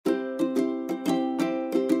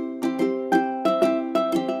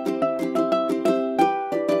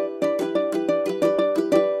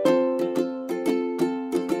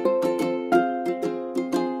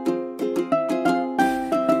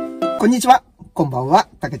んにちは、こんばんは、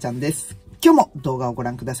たけちゃんです。今日も動画をご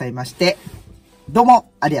覧くださいまして、どう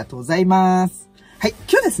もありがとうございます。はい、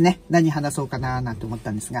今日ですね、何話そうかななんて思っ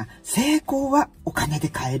たんですが、成功はお金で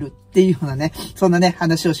買えるっていうようなね、そんなね、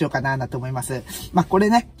話をしようかななんて思います。これ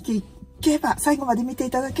ね、聞けば、最後まで見てい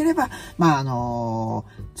ただければ、そ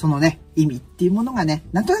のね、意味っていうものがね、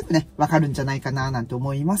なんとなくね、わかるんじゃないかななんて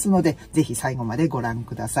思いますので、ぜひ最後までご覧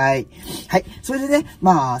ください。はい。それでね、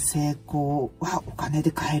成功はお金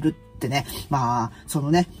で買えるってね、その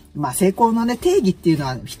ね、成功のね、定義っていうの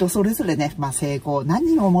は人それぞれね、成功、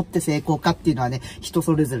何をもって成功かっていうのはね、人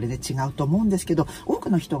それぞれね、違うと思うんですけど、多く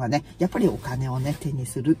の人がね、やっぱりお金をね、手に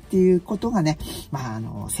するっていうことがね、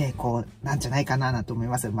成功なんじゃないかななんて思い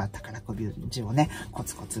ます。宝くじをね、コ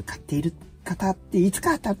ツコツ買っている方っていつ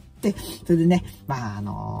か当たって、それでね、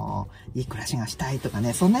いい暮らしがしたいとか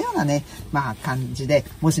ね、そんなようなね、感じで、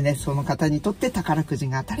もしね、その方にとって宝くじ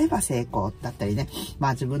が当たれば成功だったりね、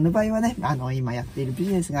自分の場合はね、今やっているビ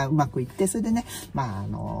ジネスがうまくいって、それでね、何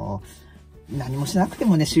もしなくて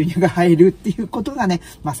もね、収入が入るっていうことがね、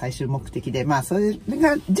最終目的で、それ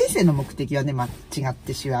が人生の目的はね、違っ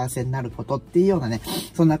て幸せになることっていうようなね、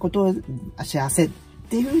そんなことを幸せっ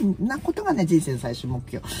ていうふうなことがね、人生の最終目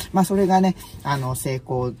標。それがね、成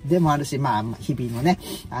功でもあるし、日々のね、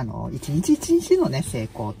一日一日のね、成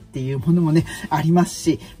功っていうものもね、あります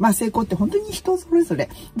し、成功って本当に人それぞれ。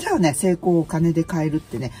じゃあね、成功をお金で買えるっ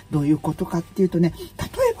てね、どういうことかっていうとね、例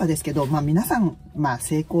えばですけど、皆さん、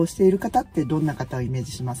成功している方ってどんな方をイメー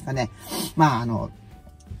ジしますかね。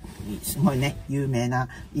すごいね、有名な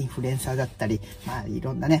インフルエンサーだったり、い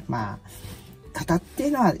ろんなね、方ってい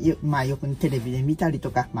うのは、よくテレビで見たりと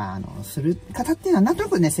か、する方っていうのは、なんとな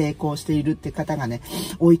くね、成功しているって方がね、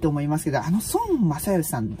多いと思いますけど、孫正義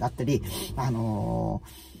さんだったり、例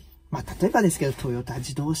えばですけど、トヨタ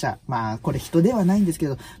自動車、これ人ではないんですけ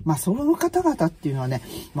ど、その方々っていうのはね、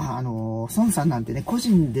孫さんなんてね、個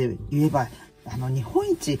人で言えば、日本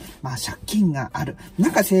一、借金がある。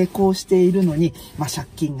成功しているのに、借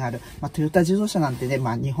金がある。トヨタ自動車なんてね、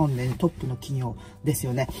日本で、ね、トップの企業です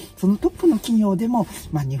よね。そのトップの企業でも、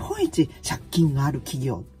日本一借金がある企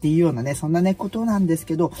業っていうようなね、そんなね、ことなんです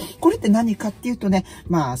けど、これって何かっていうとね、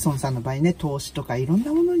孫さんの場合ね、投資とかいろん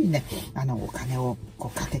なものにね、お金を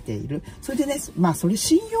かけている。それでね、それ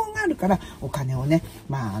信用があるから、お金をね、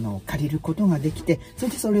借りることができて、そ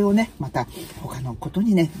れでそれをね、また他のこと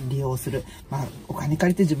にね、利用する。お金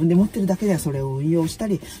借りて自分で持ってるだけではそれを運用した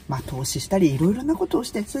り、投資したり、いろいろなことを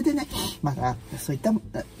して、それでね、そういった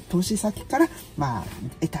投資先から、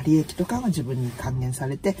得た利益とかが自分に還元さ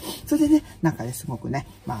れて、それでね、すごくね、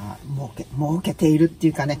儲けているってい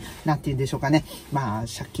うかね、なんて言うんでしょうかね、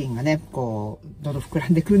借金がね、どんどん膨ら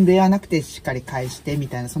んでくんではなくて、しっかり返して、み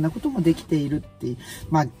たいな、そんなこともできているっていう、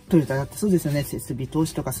トヨタだってそうですよね、設備投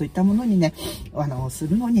資とかそういったものにね、す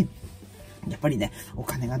るのに、やっぱりね、お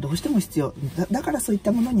金がどうしても必要。だからそういっ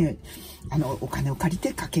たものに、お金を借り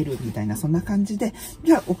てかけるみたいな、そんな感じで、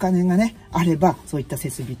じゃあお金がね、あれば、そういった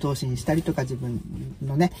設備投資にしたりとか、自分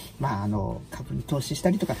のね、株に投資した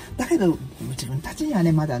りとか、だけど、自分たちには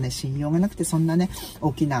ね、まだね、信用がなくて、そんなね、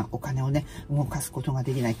大きなお金をね、動かすことが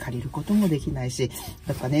できない、借りることもできないし、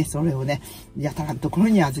だからね、それをね、やたらのところ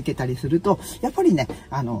に預けたりすると、やっぱりね、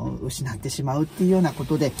失ってしまうっていうようなこ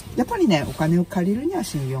とで、やっぱりね、お金を借りるには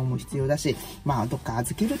信用も必要だし、どっか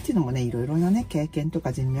預けるっていうのもね、いろいろなね、経験と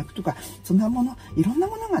か人脈とか、そんなもの、いろんな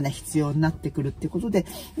ものがね、必要になってくるっていうことで、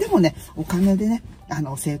でもね、お金でね、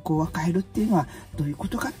成功は買えるっていうのは、どういうこ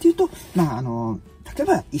とかっていうと、例え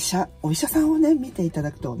ばお医者さんをね、見ていた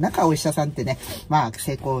だくと、お医者さんってね、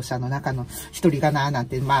成功者の中の一人かな、なん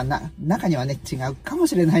て、中にはね、違うかも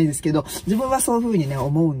しれないんですけど、自分はそういうふうにね、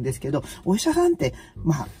思うんですけど、お医者さんって、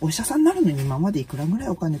お医者さんになるのに今までいくらぐらい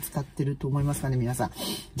お金使ってると思いますかね、皆さん。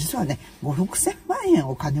実はね、5、6千万円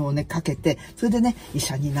お金をね、かけて、それでね、医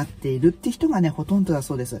者になっているって人がね、ほとんどだ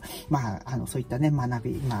そうです。そういったね、学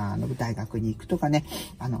び、大学に行くとかね、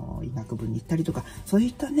医学部に行ったりとか、そうい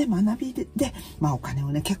ったね、学びで、お金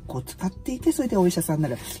をね、結構使っていて、それでお医者さんにな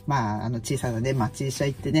る。小さなね、町医者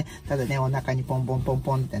行ってね、ただね、お腹にポンポンポン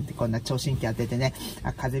ポンって、こんな聴診器当ててね、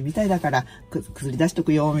風邪みたいだから、薬出しと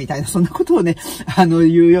くよ、みたいな、そんなことをね、言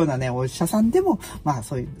うようなね、お医者さんでも、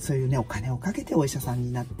そういうね、お金をかけてお医者さん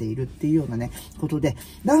になっているっていうようなね、ことで、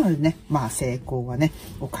なのでね、成功はね、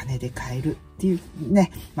お金で買えるっていう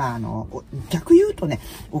ね、逆言うとね、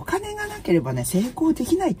お金がなければね、成功で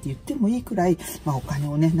きないって言ってもいいくらい、お金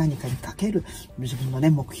をね、何かにかける、自分のね、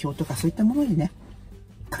目標とかそういったものにね、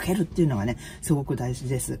かけるっていうのがね、すごく大事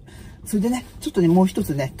です。それでね、ちょっとね、もう一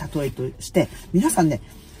つね、例えとして、皆さんね、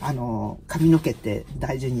髪の毛って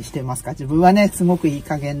大事にしてますか？自分はね、すごくいい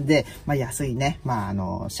加減で、安いね、シ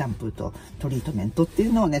ャンプーとトリートメントってい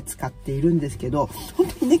うのをね、使っているんですけど、本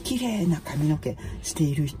当にね、綺麗な髪の毛して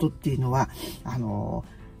いる人っていうのは、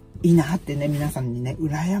いいなってね、皆さんにね、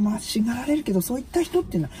羨ましがられるけど、そういった人っ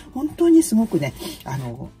ていうのは、本当にすごくね、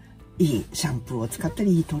いいシャンプーを使った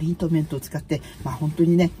り、いいトリートメントを使って、本当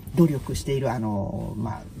にね、努力している、ちゃ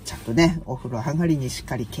んとね、お風呂上がりにしっ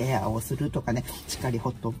かりケアをするとかね、しっかりホ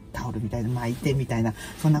ットタオルみたいな巻いてみたいな、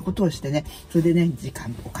そんなことをしてね、それでね、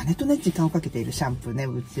お金とね、時間をかけているシャンプーね、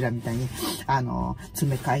うちらみたいに、詰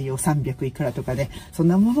め替えを300いくらとかね、そん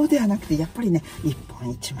なものではなくて、やっぱりね、1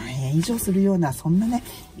本1万円以上するような、そんなね、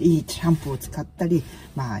いいシャンプーを使ったり、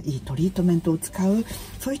いいトリートメントを使う、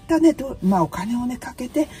そういったね、お金をね、かけ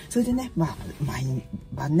て、それでね、毎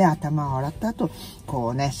晩ね、頭を洗った後、こ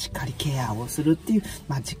うね、しっかりケアをするっていう、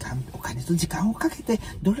お金と時間をかけて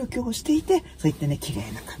努力をしていて、そういってね、綺麗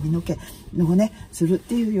な髪の毛をね、するっ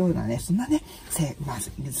ていうようなね、そんなね、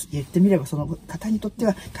言ってみればその方にとって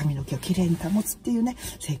は髪の毛を綺麗に保つっていうね、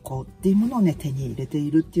成功っていうものをね、手に入れてい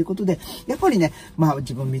るっていうことで、やっぱりね、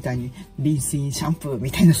自分みたいにリンスインシャンプー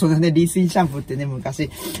みたいな、そんなね、リンスインシャンプーってね、昔、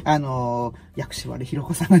薬師丸ひろ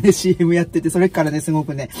子さんがね、CM やってて、それからね、すご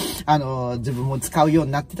くね、自分も使うよう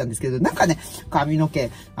になってたんですけど、なんかね、髪の毛、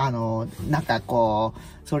なんかこう、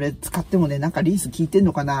それ使ってもね、なんかリンス効いてん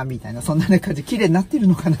のかなみたいな、そんなね、感じ、綺麗になってる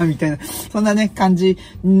のかなみたいな、そんなね、感じ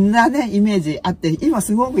なね、イメージあって、今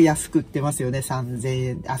すごく安く売ってますよね。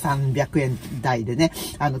300円台でね、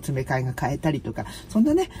詰め替えが買えたりとか、そん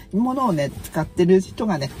なね、ものをね、使ってる人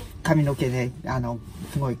がね、髪の毛ね、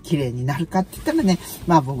すごい綺麗になるかって言ったらね、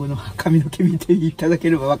僕の髪の毛見ていただけ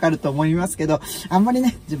ればわかると思いますけど、あんまり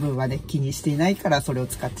ね、自分はね、気にしていないからそれを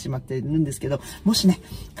使ってしまっているんですけど、もしね、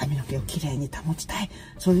髪の毛を綺麗に保ちたい、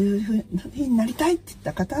そういう風になりたいって言っ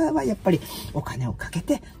た方は、やっぱりお金をかけ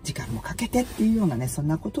て、時間もかけてっていうようなね、そん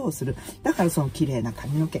なことをする。だからその綺麗な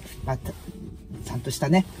髪の毛、ちゃんとした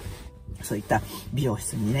ね、そういった美容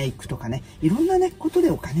室にね、行くとかね、いろんなね、こと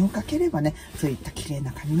でお金をかければね、そういった綺麗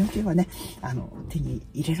な髪の毛はね、手に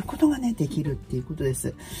入れることがね、できるっていうことで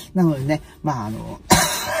す。なのでね、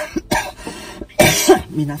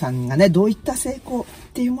皆さんがね、どういった成功っ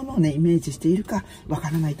ていうものをね、イメージしているかわ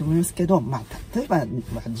からないと思いますけど、例えば、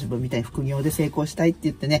自分みたいに副業で成功したいって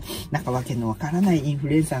言ってね、なんかわけのわからないインフ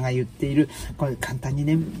ルエンサーが言っている、これ簡単に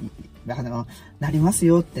ね、なります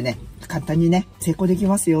よってね、簡単にね、成功でき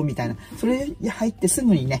ますよみたいな、それ入ってす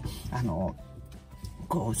ぐにね、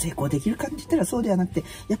成功できるかって言ったらそうではなくて、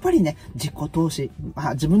やっぱりね、自己投資。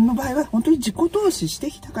自分の場合は本当に自己投資し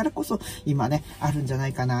てきたからこそ、今ね、あるんじゃな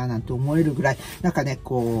いかな、なんて思えるぐらい、なんかね、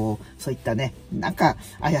そういったね、なんか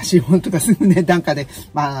怪しいものとかすぐね、なんかね、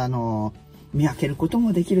見分けること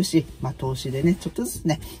もできるし、投資でね、ちょっとずつ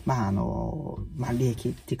ね、利益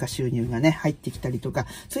っていうか収入がね、入ってきたりとか、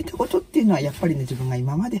そういったことっていうのはやっぱりね、自分が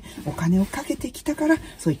今までお金をかけてきたから、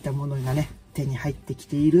そういったものがね、手に入ってき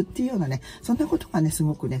ているっていうようなね、そんなことがね、す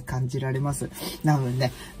ごくね、感じられます。なので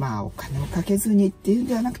ね、お金をかけずにっていうん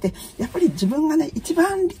ではなくて、やっぱり自分がね、一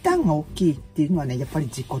番リターンが大きいっていうのはね、やっぱり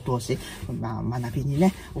自己投資。学びに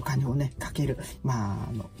ね、お金をね、かける。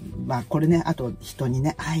これね、あと人に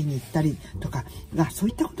ね、会いに行ったりとか、そう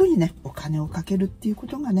いったことにね、お金をかけるっていうこ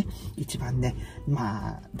とがね、一番ね、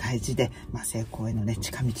大事で、成功へのね、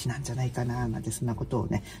近道なんじゃないかな、なんてそんなことを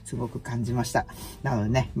ね、すごく感じました。なので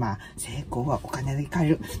ね、成功はお金で買え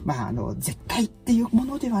る。絶対っていうも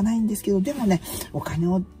のではないんですけど、でもね、お金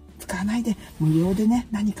を使わないで無料でね、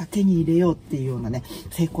何か手に入れようっていうようなね、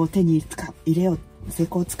成功を手に入れよう。成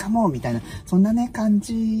功をつかもうみたいな、そんなね、感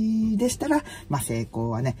じでしたら、成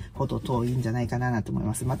功はね、ほど遠いんじゃないかなと思い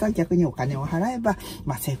ます。また逆にお金を払えば、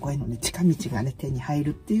成功へのね、近道がね、手に入る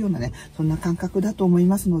っていうようなね、そんな感覚だと思い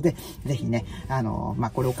ますので、ぜひね、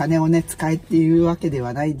これお金をね、使えっていうわけで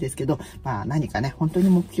はないんですけど、何かね、本当に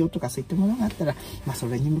目標とかそういったものがあったら、そ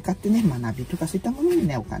れに向かってね、学びとかそういったものに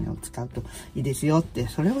ね、お金を使うといいですよって、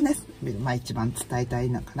それをね、一番伝えたい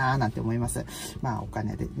のかななんて思います。お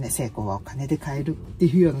金でね、成功はお金で買えるって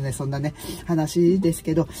いうようなね、そんなね、話です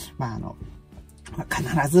けど、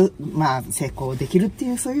必ず、成功できるって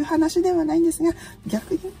いう、そういう話ではないんですが、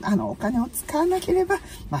逆に、お金を使わなければ、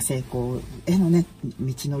成功へのね、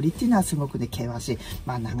道のりっていうのはすごくね、険しい、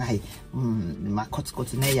長い、コツコ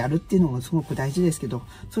ツね、やるっていうのもすごく大事ですけど、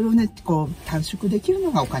それをね、短縮できる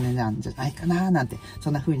のがお金なんじゃないかな、なんて、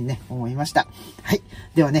そんな風にね、思いました。はい。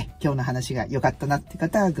ではね、今日の話が良かったなって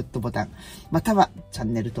方は、グッドボタン、またはチャ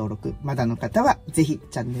ンネル登録、まだの方は、ぜひ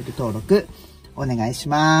チャンネル登録、お願いし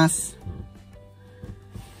ます。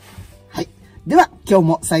はい。では、今日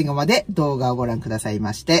も最後まで動画をご覧ください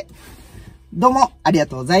まして、どうもありが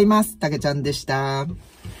とうございます。たけちゃんでした。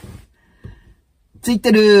つい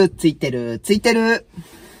てる。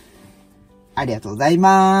ありがとうござい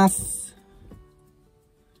ます。